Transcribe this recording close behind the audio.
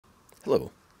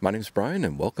Hello, my name's Brian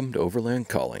and welcome to Overland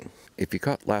Calling. If you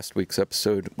caught last week's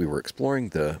episode, we were exploring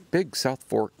the big South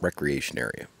Fork recreation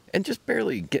area and just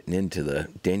barely getting into the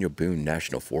Daniel Boone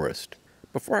National Forest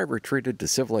before I retreated to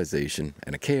civilization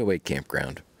and a KOA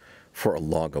campground for a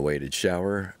long-awaited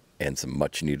shower and some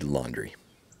much-needed laundry.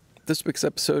 This week's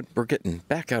episode, we're getting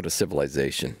back out of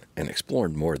civilization and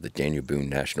exploring more of the Daniel Boone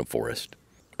National Forest.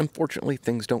 Unfortunately,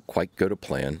 things don't quite go to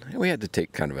plan, and we had to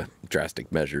take kind of a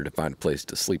drastic measure to find a place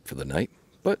to sleep for the night,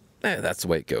 but that's the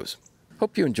way it goes.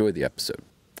 Hope you enjoy the episode.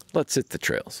 Let's hit the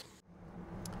trails.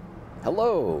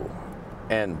 Hello,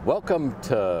 and welcome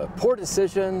to Poor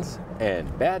Decisions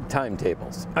and Bad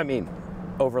Timetables.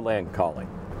 Overland Calling.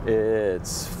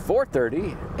 It's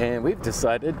 4:30, and we've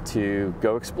decided to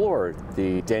go explore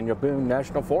the Daniel Boone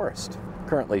National Forest.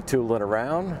 Currently tooling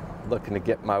around, looking to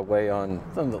get my way on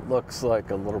something that looks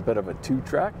like a little bit of a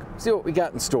two-track. See what we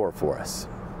got in store for us.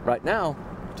 Right now,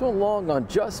 tooling along on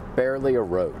just barely a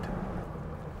road.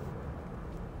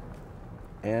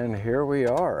 And here we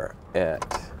are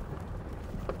at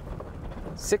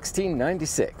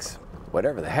 1696,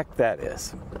 whatever the heck that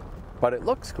is. But it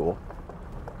looks cool,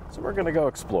 so we're gonna go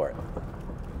explore it.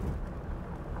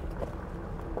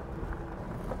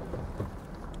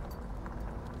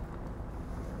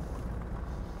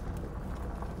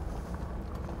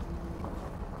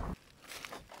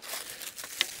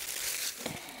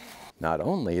 Not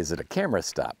only is it a camera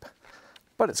stop,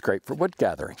 but it's great for wood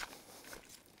gathering.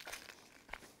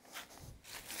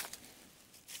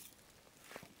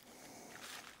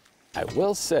 I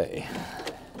will say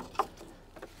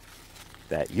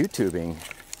that YouTubing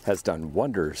has done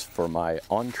wonders for my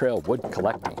on-trail wood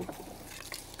collecting,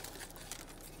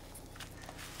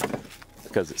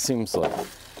 because it seems like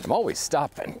I'm always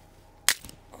stopping,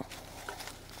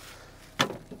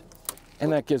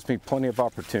 and that gives me plenty of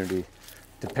opportunity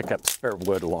to pick up spare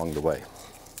wood along the way.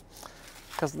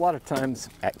 Because a lot of times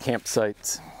at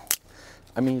campsites,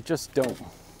 you just don't,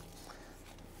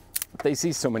 they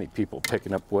see so many people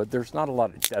picking up wood, there's not a lot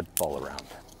of deadfall around.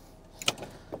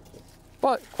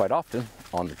 But quite often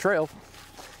on the trail,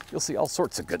 you'll see all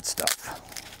sorts of good stuff.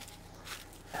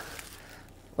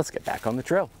 Let's get back on the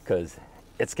trail because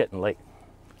it's getting late.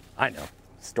 I know,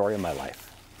 story of my life.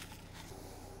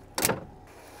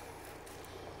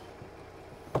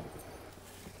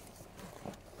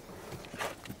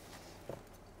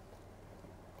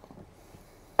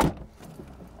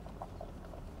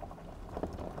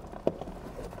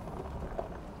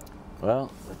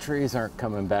 Well, the trees aren't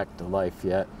coming back to life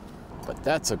yet, but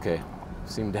that's okay. We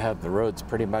seem to have the roads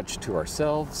pretty much to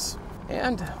ourselves,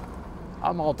 and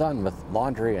I'm all done with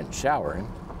laundry and showering,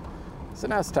 so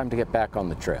now it's time to get back on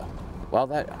the trail. Well,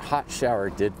 that hot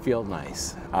shower did feel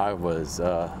nice. I was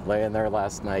laying there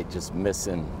last night just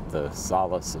missing the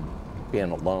solace of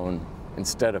being alone.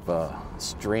 Instead of a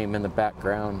stream in the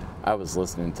background, I was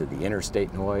listening to the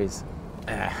interstate noise.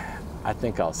 I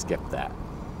think I'll skip that.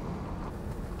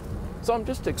 So I'm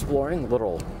just exploring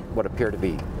little, what appear to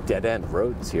be dead-end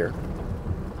roads here,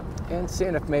 and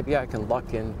seeing if maybe I can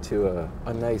luck into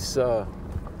a nice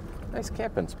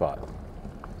camping spot.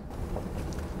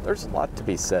 There's a lot to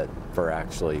be said for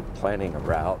actually planning a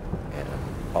route and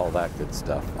all that good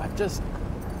stuff. I just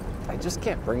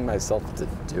can't bring myself to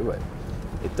do it.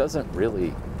 It doesn't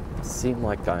really seem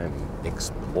like I'm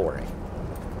exploring.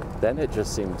 Then it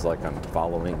just seems like I'm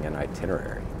following an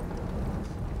itinerary.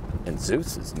 And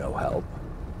Zeus is no help.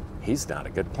 He's not a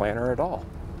good planner at all.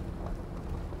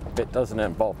 If it doesn't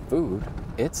involve food,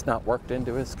 it's not worked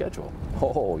into his schedule.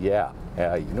 Oh yeah,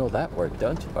 you know that word,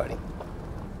 don't you, buddy?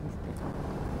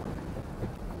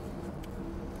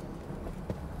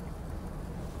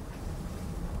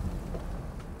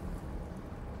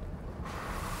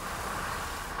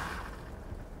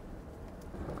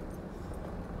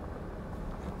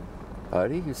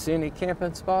 Buddy, you see any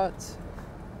camping spots?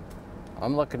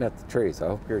 I'm looking at the trees. I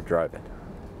hope you're driving.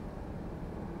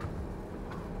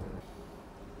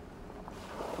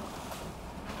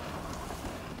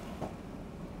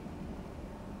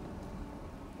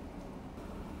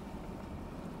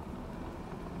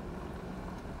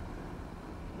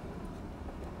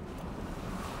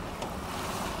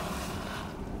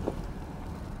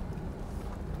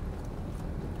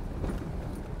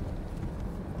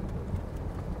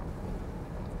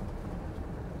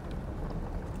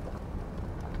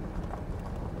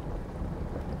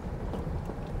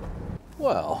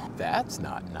 Well, that's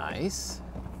not nice.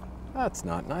 That's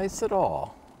not nice at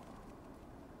all.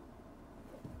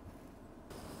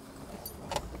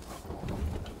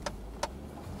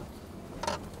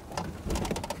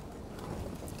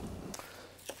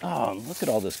 Oh, look at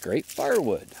all this great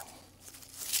firewood.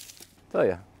 Tell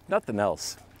you, nothing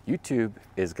else YouTube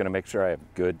is gonna make sure I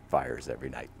have good fires every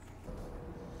night.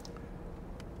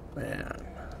 Man,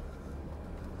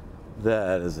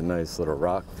 that is a nice little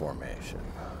rock formation.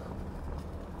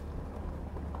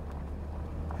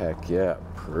 Heck yeah,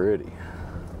 pretty.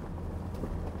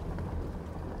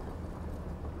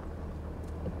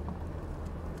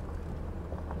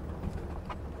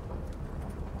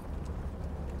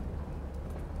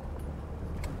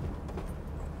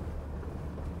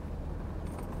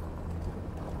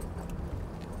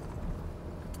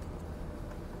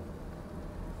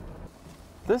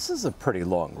 This is a pretty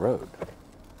long road.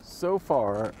 So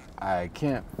far, I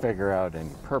can't figure out any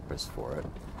purpose for it.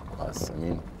 Unless, I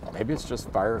mean, maybe it's just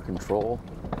fire control.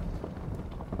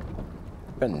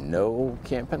 Been no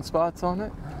camping spots on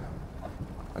it.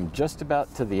 I'm just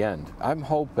about to the end. I'm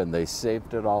hoping they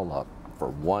saved it all up for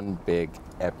one big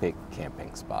epic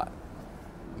camping spot.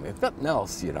 I mean, if nothing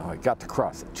else, you know, I got to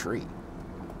cross a tree.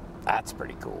 That's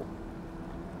pretty cool.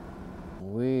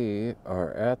 We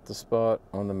are at the spot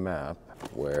on the map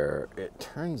where it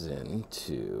turns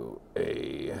into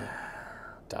a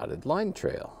dotted line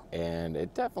trail. And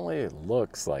it definitely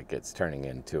looks like it's turning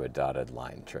into a dotted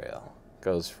line trail.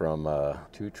 Goes from a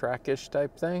 2-track-ish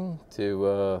type thing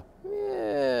to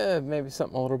yeah, maybe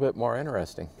something a little bit more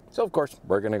interesting. So of course,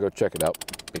 we're gonna go check it out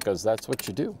because that's what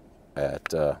you do at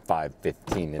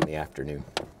 5:15 in the afternoon.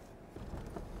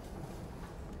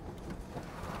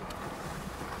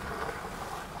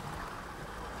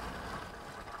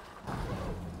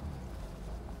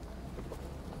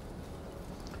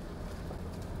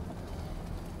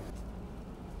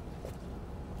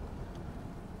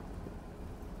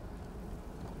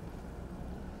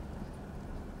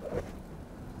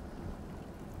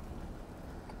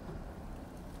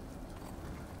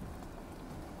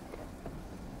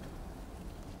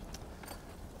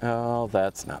 Oh,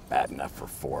 that's not bad enough for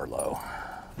 4 low.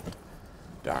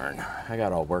 Darn, I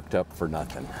got all worked up for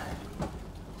nothing.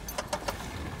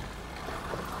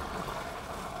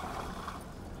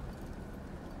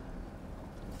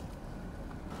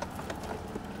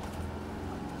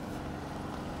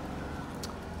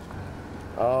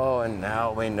 Oh, and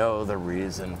now we know the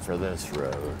reason for this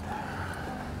road.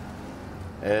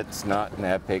 It's not an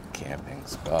epic camping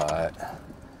spot.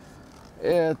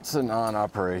 It's a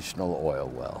non-operational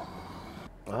oil well.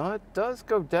 Well, it does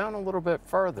go down a little bit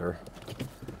further.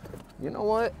 You know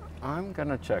what? I'm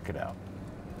gonna check it out.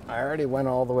 I already went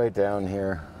all the way down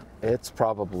here. It's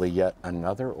probably yet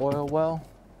another oil well,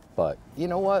 but you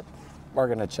know what? We're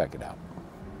gonna check it out.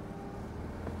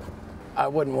 I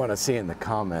wouldn't want to see in the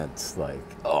comments like,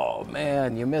 oh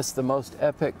man, you missed the most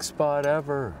epic spot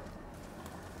ever.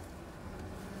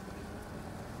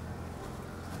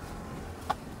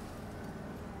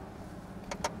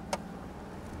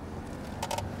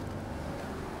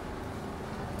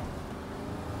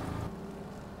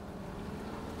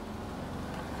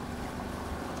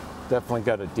 Definitely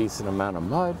got a decent amount of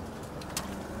mud.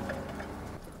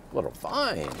 A little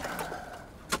fine.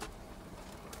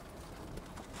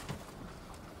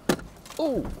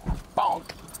 Ooh, bonk.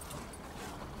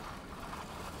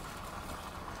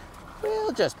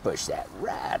 We'll just push that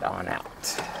right on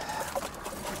out.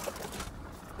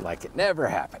 Like it never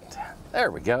happened.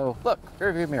 There we go. Look,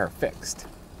 rearview mirror fixed.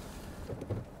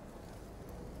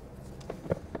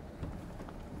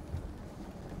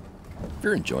 If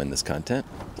you're enjoying this content,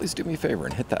 please do me a favor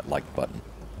and hit that like button.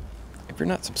 If you're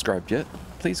not subscribed yet,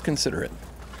 please consider it.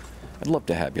 I'd love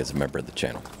to have you as a member of the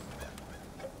channel.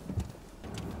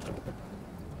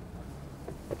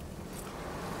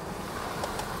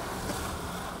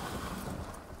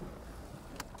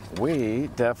 We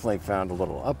definitely found a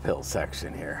little uphill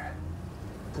section here.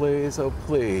 Please, oh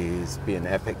please, be an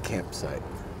epic campsite.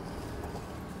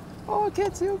 Oh, I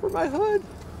can't see over my hood.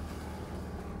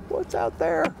 What's out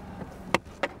there?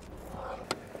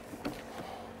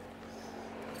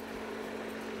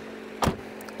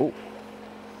 Oh,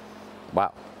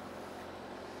 wow.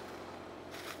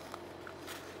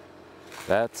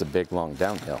 That's a big, long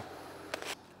downhill.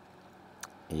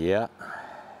 Yeah,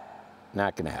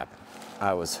 not gonna happen.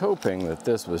 I was hoping that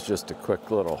this was just a quick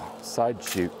little side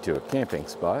shoot to a camping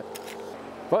spot,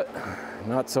 but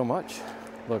not so much.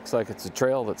 Looks like it's a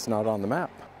trail that's not on the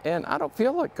map. And I don't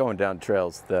feel like going down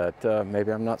trails that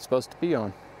maybe I'm not supposed to be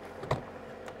on.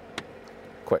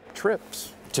 Quick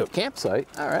trips to a campsite,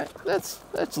 all right,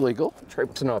 that's legal.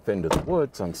 Traipsing off into the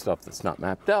woods on stuff that's not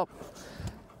mapped out,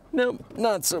 nope,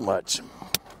 not so much.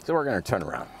 So we're gonna turn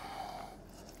around.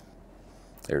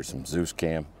 There's some Zeus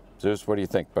cam. Zeus, what do you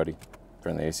think, buddy?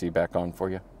 Turn the AC back on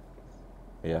for you?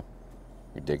 Yeah?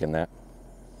 You digging that?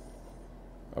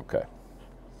 Okay.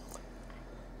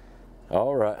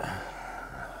 All right.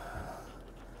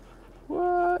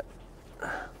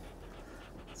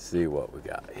 see what we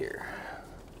got here.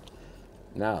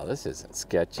 Now, this isn't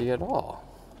sketchy at all.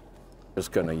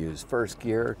 Just gonna use first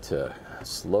gear to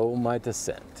slow my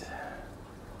descent.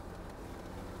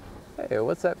 Hey,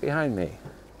 what's that behind me?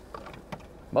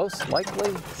 Most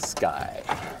likely sky.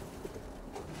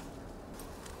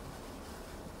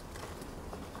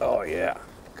 Oh yeah,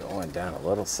 going down a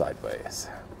little sideways.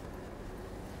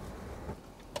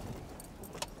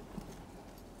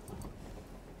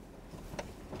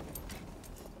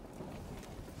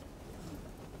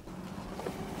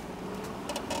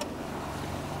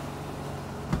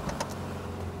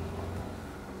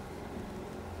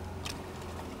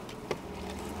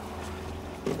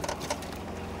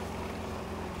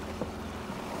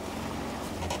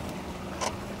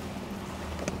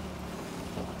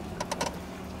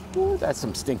 Ooh, that's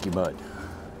some stinky mud.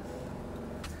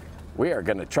 We are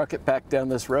gonna truck it back down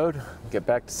this road, get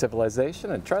back to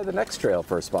civilization, and try the next trail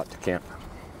for a spot to camp.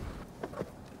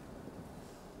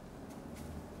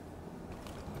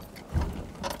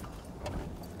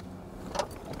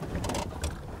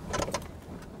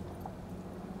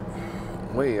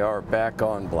 We are back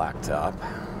on blacktop,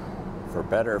 for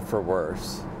better, for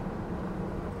worse.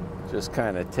 Just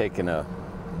kind of taking a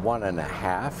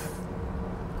 1.5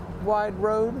 wide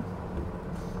road.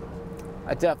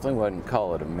 I definitely wouldn't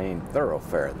call it a main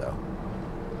thoroughfare though.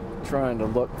 Trying to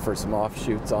look for some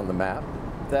offshoots on the map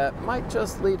that might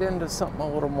just lead into something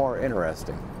a little more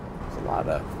interesting. There's a lot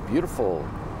of beautiful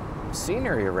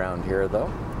scenery around here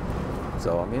though.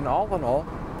 So I mean, all in all,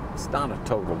 it's not a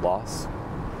total loss,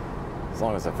 as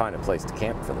long as I find a place to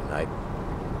camp for the night.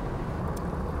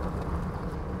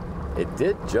 It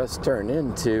did just turn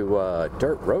into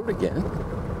dirt road again.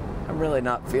 I'm really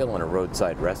not feeling a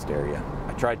roadside rest area.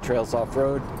 I tried trails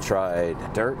off-road, tried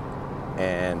dirt,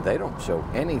 and they don't show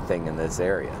anything in this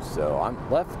area. So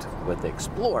I'm left with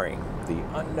exploring the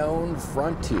unknown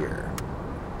frontier.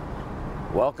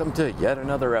 Welcome to yet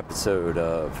another episode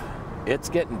of It's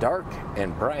Getting Dark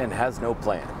and Brian Has No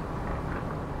Plan.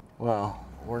 Well,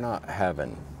 we're not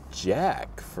having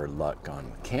jack for luck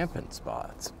on camping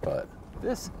spots, but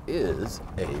this is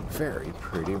a very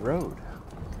pretty road.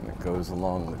 And it goes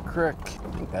along the creek.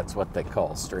 I think that's what they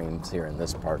call streams here in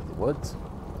this part of the woods.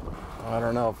 I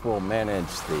don't know if we'll manage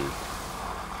the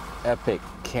epic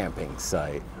camping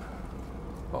site,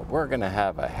 but we're gonna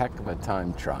have a heck of a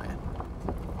time trying.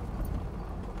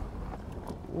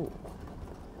 Ooh.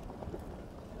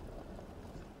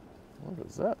 Where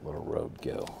does that little road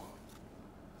go?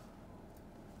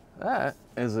 That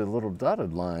is a little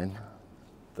dotted line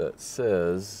that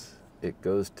says it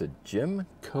goes to Jim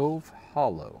Cove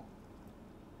Hollow.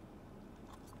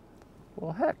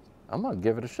 Well, heck, I'm gonna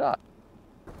give it a shot.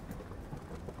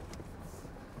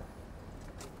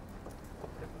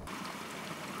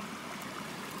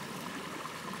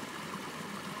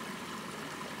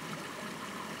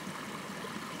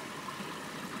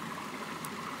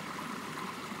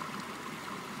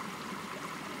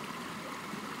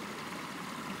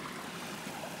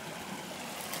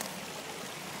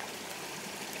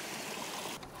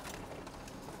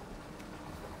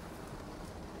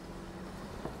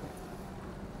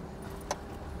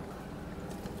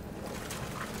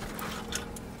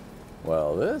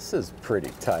 Well, this is pretty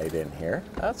tight in here,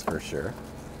 that's for sure.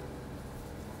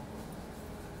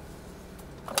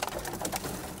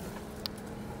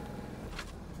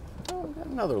 Oh, we got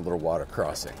another little water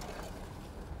crossing.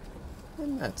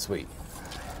 Isn't that sweet?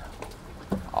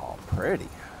 Oh, pretty.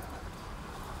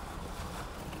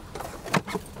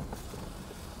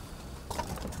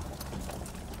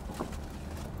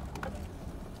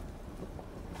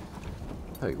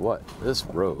 Tell you what, this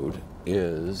road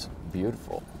is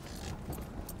beautiful.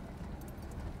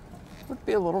 Would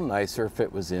be a little nicer if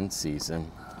it was in season.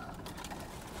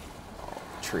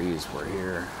 Trees were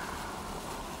here.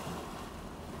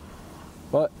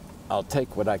 But I'll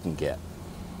take what I can get.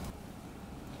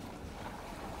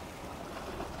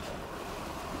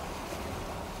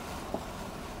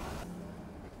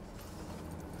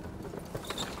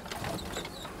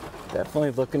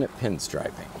 Definitely looking at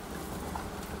pinstriping.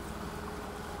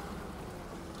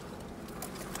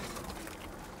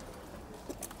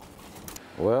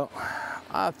 Well,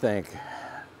 I think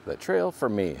the trail for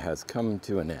me has come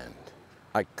to an end.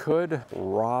 I could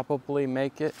probably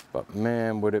make it, but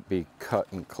man, would it be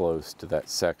cutting close to that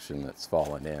section that's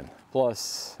fallen in.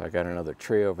 Plus, I got another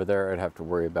tree over there I'd have to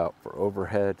worry about for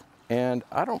overhead, and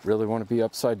I don't really want to be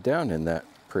upside down in that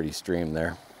pretty stream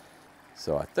there.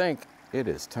 So I think it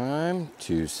is time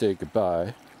to say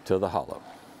goodbye to the hollow.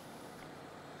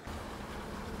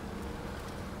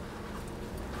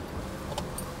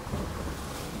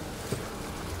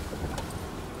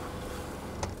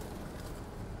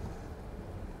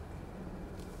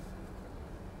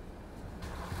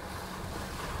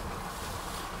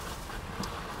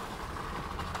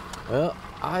 Well,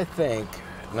 I think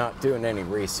not doing any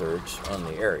research on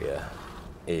the area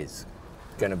is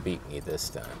gonna beat me this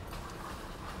time.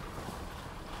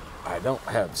 I don't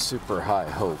have super high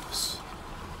hopes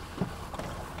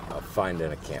of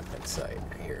finding a camping site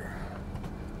here.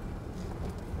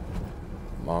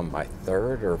 I'm on my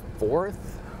 3rd or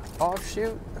 4th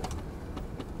offshoot,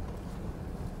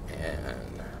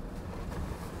 and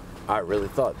I really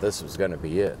thought this was gonna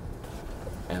be it.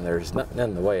 And there's nothing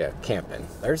in the way of camping.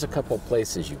 There's a couple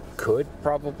places you could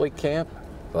probably camp,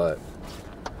 but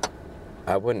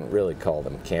I wouldn't really call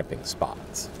them camping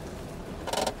spots.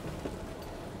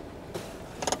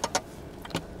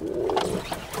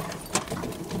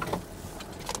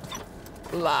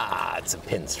 Lots of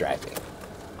pinstriping.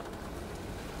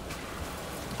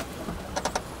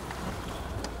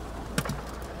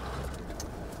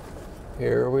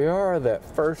 Here we are, that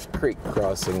first creek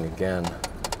crossing again.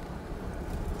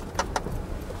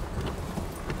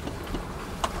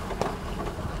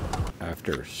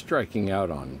 After striking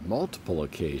out on multiple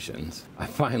occasions, I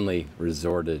finally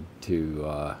resorted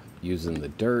to using the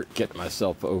dirt, get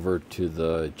myself over to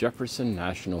the Jefferson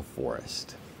National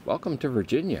Forest. Welcome to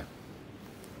Virginia.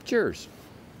 Cheers.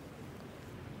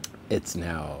 It's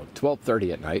now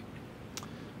 12:30 at night.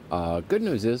 Good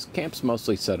news is camp's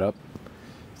mostly set up.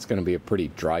 It's going to be a pretty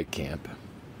dry camp.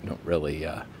 I don't really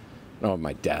don't have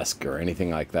my desk or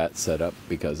anything like that set up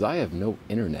because I have no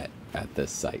internet at this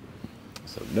site.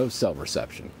 So no cell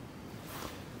reception.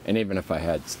 And even if I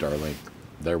had Starlink,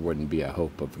 there wouldn't be a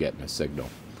hope of getting a signal.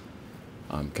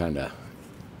 I'm kind of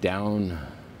down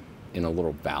in a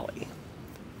little valley,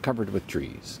 covered with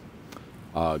trees.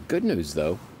 Good news,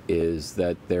 though, is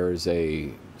that there's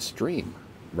a stream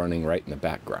running right in the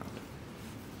background.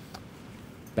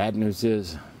 Bad news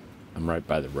is I'm right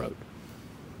by the road.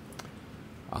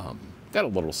 Got a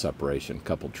little separation, a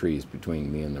couple trees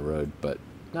between me and the road, but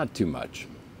not too much.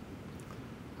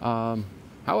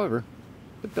 However,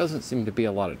 there doesn't seem to be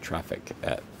a lot of traffic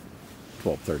at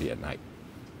 12:30 at night.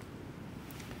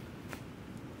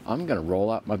 I'm going to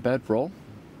roll out my bedroll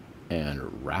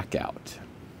and rack out.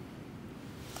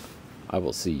 I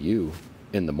will see you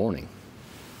in the morning.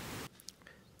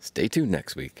 Stay tuned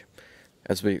next week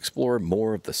as we explore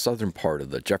more of the southern part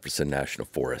of the Jefferson National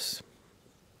Forest.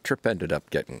 Trip ended up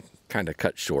getting kind of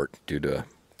cut short due to a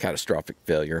catastrophic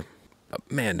failure,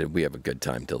 but man, did we have a good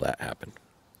time till that happened.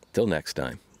 Till next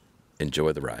time,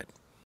 enjoy the ride.